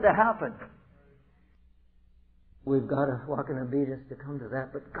cause it to happen. We've got to walk in obedience to come to that.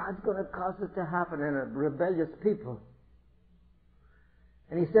 But God's going to cause it to happen in a rebellious people.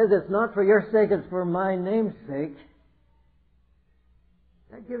 And He says it's not for your sake, it's for my name's sake.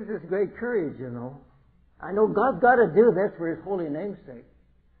 That gives us great courage, you know. I know God's got to do this for His holy name's sake.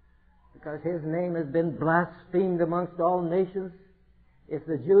 Because His name has been blasphemed amongst all nations. If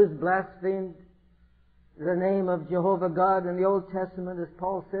the Jews blasphemed the name of Jehovah God in the Old Testament, as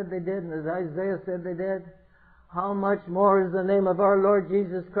Paul said they did, and as Isaiah said they did, how much more has the name of our Lord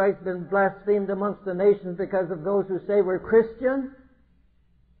Jesus Christ been blasphemed amongst the nations because of those who say we're Christian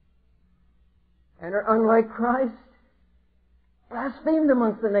and are unlike Christ? Blasphemed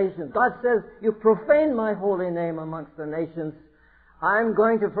amongst the nations. God says, you profane my holy name amongst the nations. I'm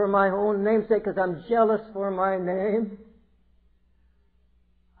going to, for my own name's sake, because I'm jealous for my name,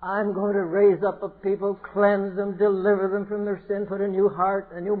 I'm going to raise up a people, cleanse them, deliver them from their sin, put a new heart,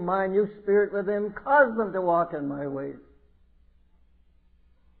 a new mind, new spirit with them, cause them to walk in my ways.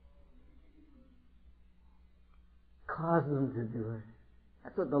 Cause them to do it.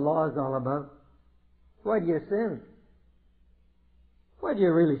 That's what the law is all about. Why do you sin? Why do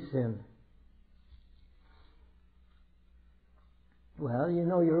you really sin? Well, you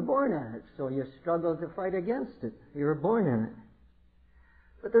know you were born in it, so you struggle to fight against it. You were born in it.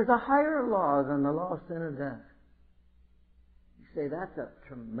 But there's a higher law than the law of sin and death. You say, that's a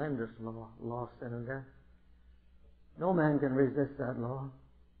tremendous law of sin and death. No man can resist that law.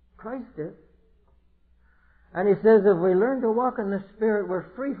 Christ did. And he says if we learn to walk in the Spirit,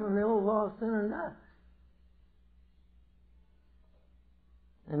 we're free from the old law of sin and death.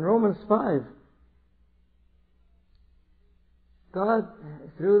 In Romans 5, God,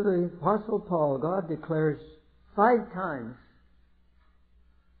 through the Apostle Paul, God declares 5 times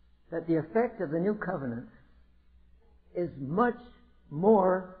that the effect of the new covenant is much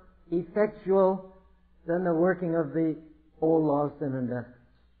more effectual than the working of the old law of sin and death.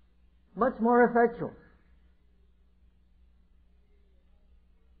 Much more effectual.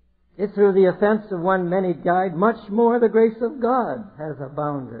 If through the offense of one many died, much more the grace of God has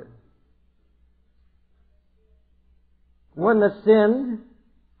abounded. One that sinned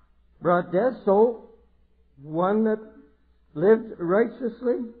brought death, so one that lived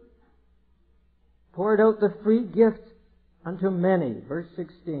righteously poured out the free gift unto many. Verse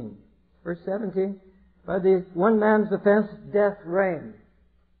 16. Verse 17. By the one man's offense, death reigned.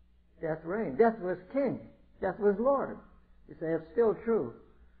 Death reigned. Death was king. Death was Lord. You say, it's still true.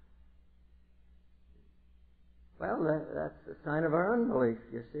 Well, that's a sign of our unbelief,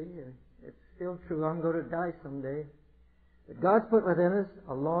 you see. It's still true. I'm going to die someday. But God's put within us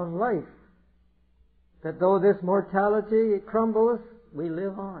a law of life. That though this mortality crumbles, we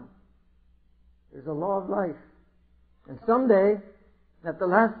live on. There's a law of life. And someday, at the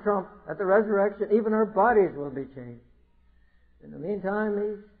last trump, at the resurrection, even our bodies will be changed. In the meantime,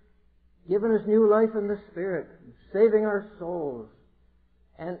 He's given us new life in the Spirit, saving our souls,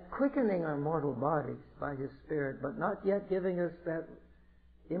 and quickening our mortal bodies by His Spirit, but not yet giving us that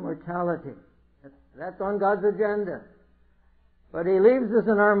immortality. That's on God's agenda. But He leaves us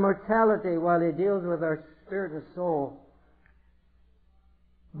in our mortality while He deals with our spirit and soul,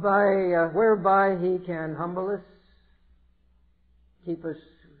 whereby He can humble us, keep us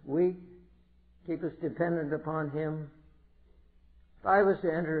weak, keep us dependent upon Him. If I was to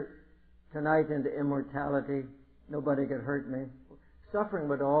enter tonight into immortality, nobody could hurt me. Suffering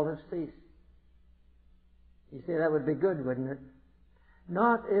would all have ceased. You say that would be good, wouldn't it?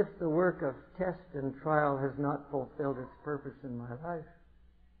 Not if the work of test and trial has not fulfilled its purpose in my life.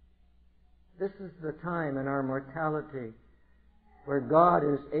 This is the time in our mortality where God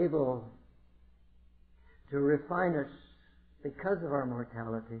is able to refine us because of our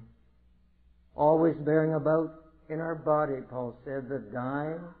mortality, always bearing about in our body, Paul said, the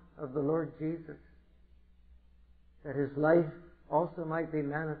dying of the Lord Jesus, that His life also might be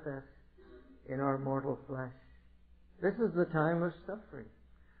manifest in our mortal flesh. This is the time of suffering.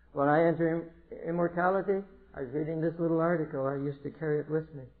 When I enter immortality, I was reading this little article, I used to carry it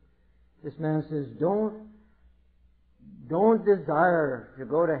with me. This man says, don't desire to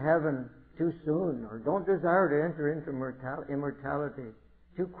go to heaven too soon, or don't desire to enter into immortality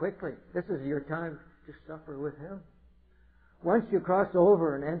too quickly. This is your time to suffer with Him. Once you cross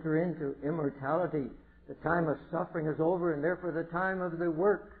over and enter into immortality, the time of suffering is over, and therefore the time of the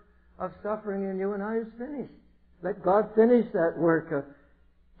work of suffering in you and I is finished. Let God finish that work of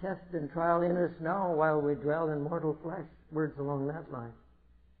test and trial in us now while we dwell in mortal flesh. Words along that line.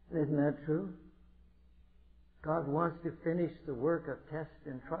 Isn't that true? God wants to finish the work of test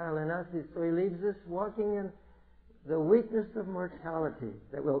and trial in us, so He leaves us walking in the weakness of mortality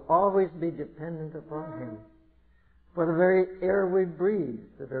that will always be dependent upon Him. For the very air we breathe,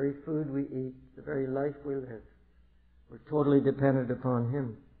 the very food we eat, the very life we live, we're totally dependent upon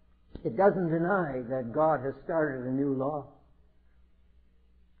Him. It doesn't deny that God has started a new law,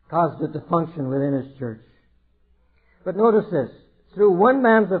 caused it to function within His church. But notice this, through one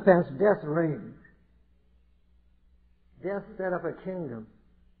man's offense, death reigned. Death set up a kingdom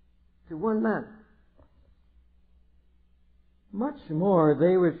to one man. Much more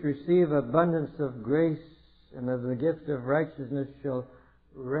they which receive abundance of grace and of the gift of righteousness shall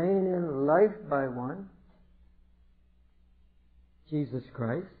reign in life by one, Jesus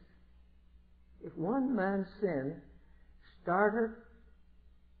Christ. If one man's sin started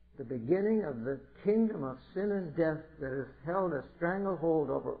the beginning of the kingdom of sin and death that has held a stranglehold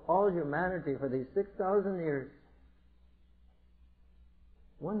over all humanity for these 6,000 years,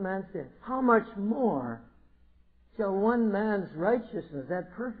 one man's sin, how much more shall one man's righteousness,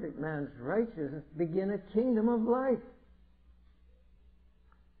 that perfect man's righteousness, begin a kingdom of life?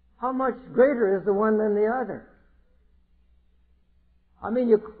 How much greater is the one than the other? I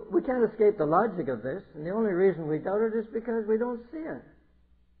mean, we can't escape the logic of this, and the only reason we doubt it is because we don't see it.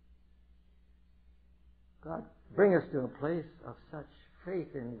 God, bring us to a place of such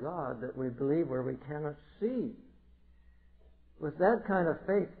faith in God that we believe where we cannot see. With that kind of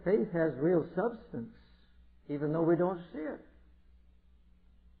faith, faith has real substance, even though we don't see it.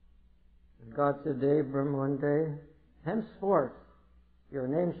 God said to Abram one day, henceforth your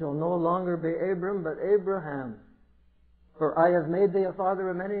name shall no longer be Abram, but Abraham, for I have made thee a father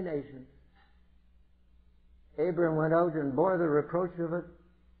of many nations. Abram went out and bore the reproach of it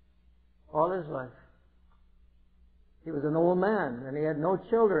all his life. He was an old man, and he had no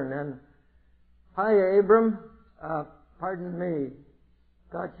children. And, hi, Abram. Pardon me.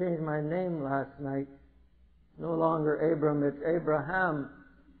 God changed my name last night. No longer Abram, it's Abraham,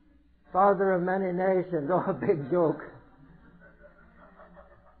 father of many nations. Oh, a big joke.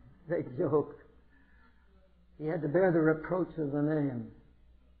 Big joke. He had to bear the reproach of the name.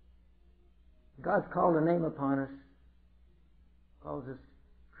 God's called a name upon us. Calls us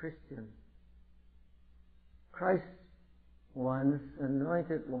Christian. Christ's ones,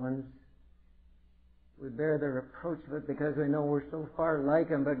 anointed ones. We bear the reproach of it because we know we're so far like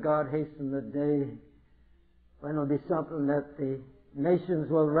Him, but God hasten the day when it'll be something that the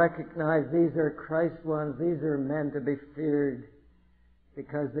nations will recognize. These are Christ's ones. These are men to be feared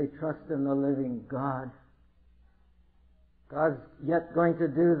because they trust in the living God. God's yet going to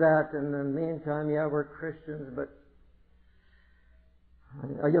do that. In the meantime, yeah, we're Christians, but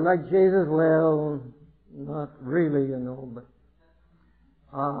are you like Jesus? Well, not really, but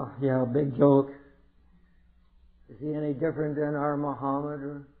yeah, big joke. Is he any different than our Muhammad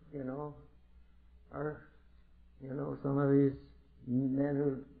or, some of these men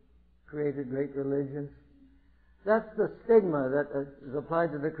who created great religions? That's the stigma that is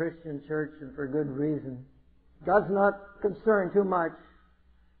applied to the Christian church, and for good reason. God's not concerned too much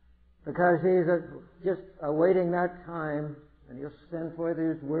because He's just awaiting that time, and He'll send forth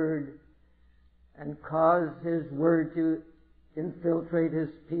His Word and cause His Word to infiltrate His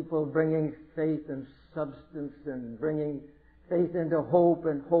people, bringing faith and substance and bringing faith into hope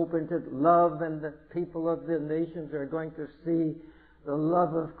and hope into love, and the people of the nations are going to see the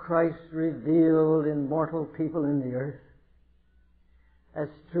love of Christ revealed in mortal people in the earth as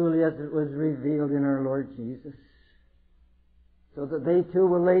truly as it was revealed in our Lord Jesus, so that they too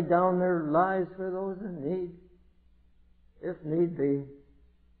will lay down their lives for those in need, if need be,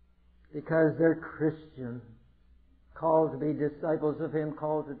 because they're Christian, called to be disciples of Him,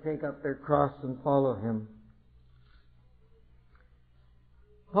 called to take up their cross and follow Him.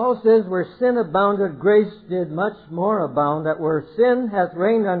 Paul says, where sin abounded, grace did much more abound, that where sin hath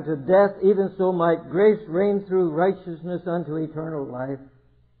reigned unto death, even so might grace reign through righteousness unto eternal life.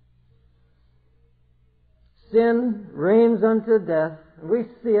 Sin reigns unto death. We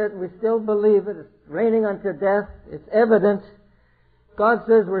see it, we still believe it. It's reigning unto death. It's evident. God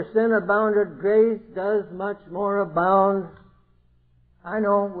says, where sin abounded, grace does much more abound. I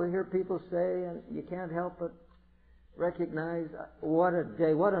know, we hear people say, and you can't help but recognize, what a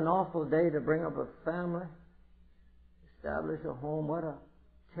day, what an awful day to bring up a family, establish a home. What a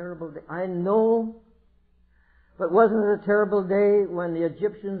terrible day. I know, but wasn't it a terrible day when the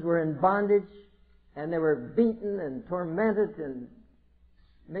Egyptians were in bondage and they were beaten and tormented and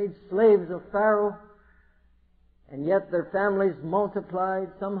made slaves of Pharaoh, and yet their families multiplied?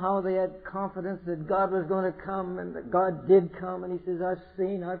 Somehow they had confidence that God was going to come, and that God did come. And He says, I've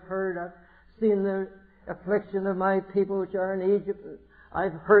seen the affliction of my people which are in Egypt.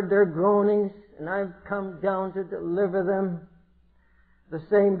 I've heard their groanings, and I've come down to deliver them. The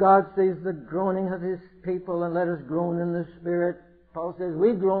same God sees the groaning of His people, and let us groan in the Spirit. Paul says,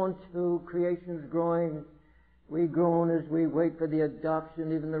 we groan too, creation's growing. We groan as we wait for the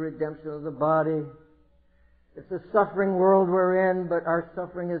adoption, even the redemption of the body. It's a suffering world we're in, but our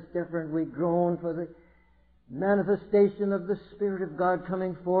suffering is different. We groan for the manifestation of the Spirit of God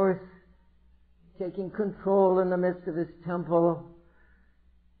coming forth, taking control in the midst of His temple,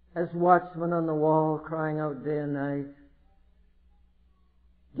 as watchmen on the wall, crying out day and night,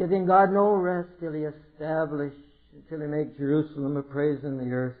 giving God no rest till He establish, until He make Jerusalem a praise in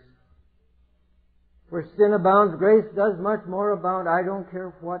the earth. Where sin abounds, grace does much more abound. I don't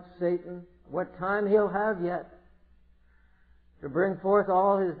care what time he'll have yet to bring forth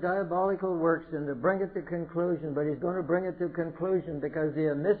all his diabolical works and to bring it to conclusion, but he's going to bring it to conclusion because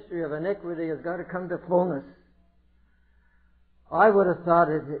the mystery of iniquity has got to come to fullness. I would have thought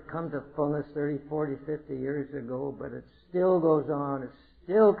it had come to fullness 30, 40, 50 years ago, but it still goes on. It's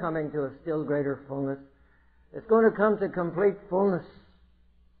still coming to a still greater fullness. It's going to come to complete fullness.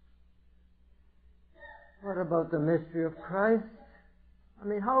 What about the mystery of Christ? I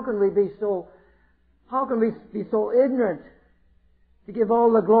mean, how can we be so ignorant to give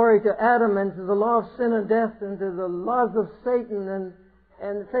all the glory to Adam and to the law of sin and death and to the laws of Satan and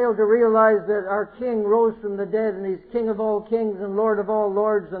and fail to realize that our King rose from the dead, and He's King of all kings and Lord of all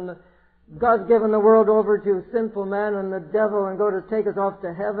lords, and God's given the world over to sinful man and the devil and going to take us off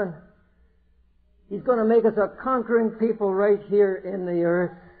to heaven. He's going to make us a conquering people right here in the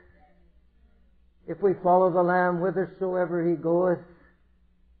earth. If we follow the Lamb whithersoever He goeth,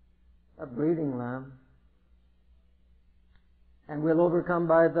 a breeding Lamb. And we'll overcome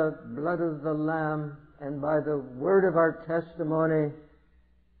by the blood of the Lamb and by the word of our testimony,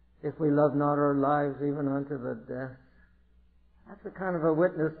 if we love not our lives even unto the death. That's the kind of a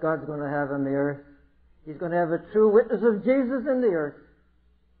witness God's going to have on the earth. He's going to have a true witness of Jesus in the earth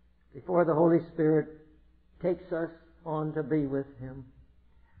before the Holy Spirit takes us on to be with Him.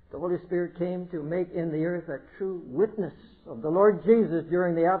 The Holy Spirit came to make in the earth a true witness of the Lord Jesus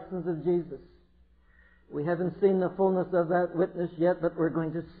during the absence of Jesus. We haven't seen the fullness of that witness yet, but we're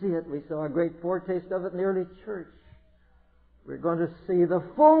going to see it. We saw a great foretaste of it in the early church. We're going to see the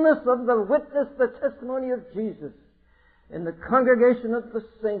fullness of the witness, the testimony of Jesus in the congregation of the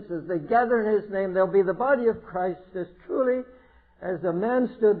saints. As they gather in His name, they'll be the body of Christ as truly as a man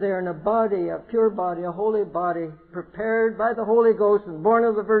stood there in a body, a pure body, a holy body, prepared by the Holy Ghost and born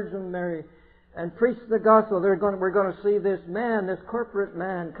of the Virgin Mary, and preached the gospel. We're going to see this man, this corporate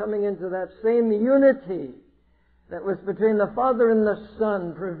man, coming into that same unity that was between the Father and the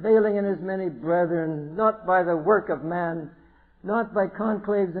Son, prevailing in His many brethren, not by the work of man, not by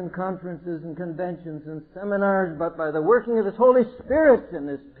conclaves and conferences and conventions and seminars, but by the working of His Holy Spirit in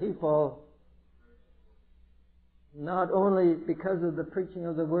His people. Not only because of the preaching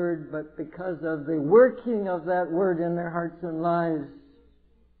of the Word, but because of the working of that Word in their hearts and lives.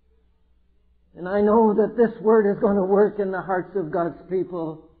 And I know that this Word is going to work in the hearts of God's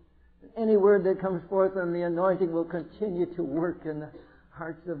people. Any word that comes forth and the anointing will continue to work in the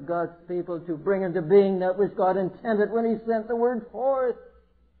hearts of God's people to bring into being that which God intended when He sent the Word forth.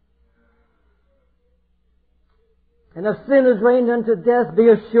 And if sin has reigned unto death, be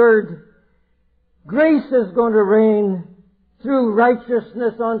assured, grace is going to reign through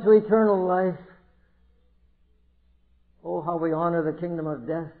righteousness unto eternal life. Oh, how we honor the kingdom of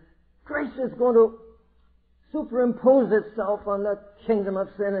death. Grace is going to superimpose itself on the kingdom of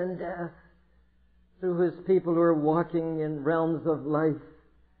sin and death through His people who are walking in realms of life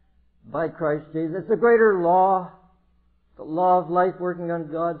by Christ Jesus. It's a greater law. The law of life working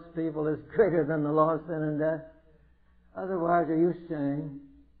on God's people is greater than the law of sin and death. Otherwise, are you saying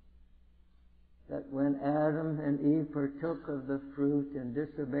that when Adam and Eve partook of the fruit and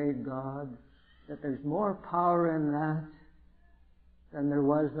disobeyed God, that there's more power in that than there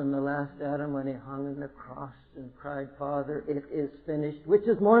was in the last Adam when he hung on the cross and cried, Father, it is finished? Which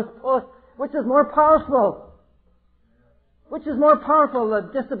is more powerful? Which is more powerful,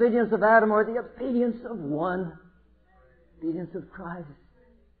 the disobedience of Adam or the obedience of one? Obedience of Christ.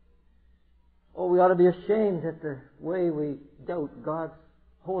 Oh, we ought to be ashamed at the way we doubt God's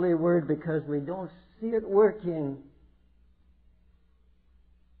holy word because we don't see it working.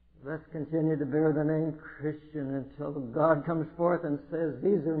 Let's continue to bear the name Christian until God comes forth and says,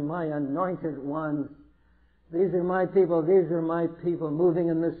 these are my anointed ones. These are my people. These are my people moving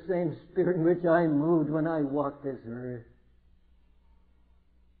in the same spirit in which I moved when I walked this earth.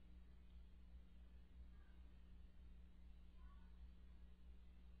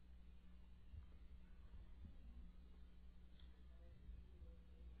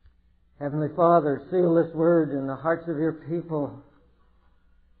 Heavenly Father, seal this word in the hearts of your people.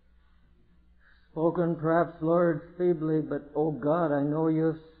 Spoken perhaps, Lord, feebly, but, oh God, I know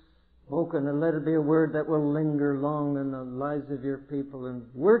you've spoken, and let it be a word that will linger long in the lives of your people and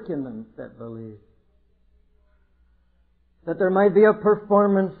work in them that believe. That there might be a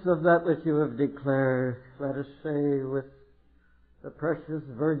performance of that which you have declared. Let us say with the precious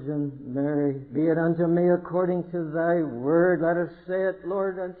Virgin Mary, be it unto me according to thy word. Let us say it,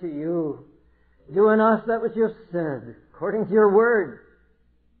 Lord, unto you. Do in us that which you have said, according to your word.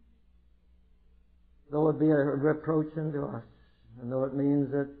 Though it be a reproach unto us, and though it means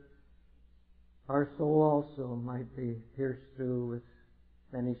that our soul also might be pierced through with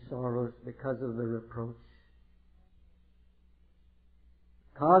many sorrows because of the reproach.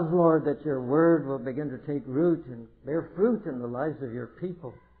 Cause, Lord, that your word will begin to take root and bear fruit in the lives of your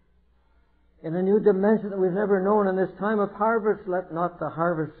people. In a new dimension that we've never known in this time of harvest, let not the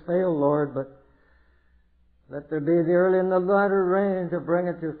harvest fail, Lord, but let there be the early and the latter rain to bring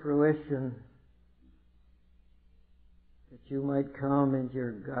it to fruition. That you might come into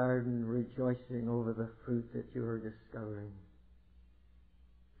your garden rejoicing over the fruit that you are discovering.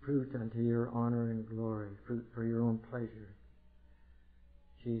 Fruit unto your honor and glory. Fruit for your own pleasure.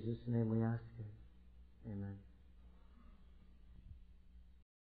 In Jesus' name we ask it. Amen.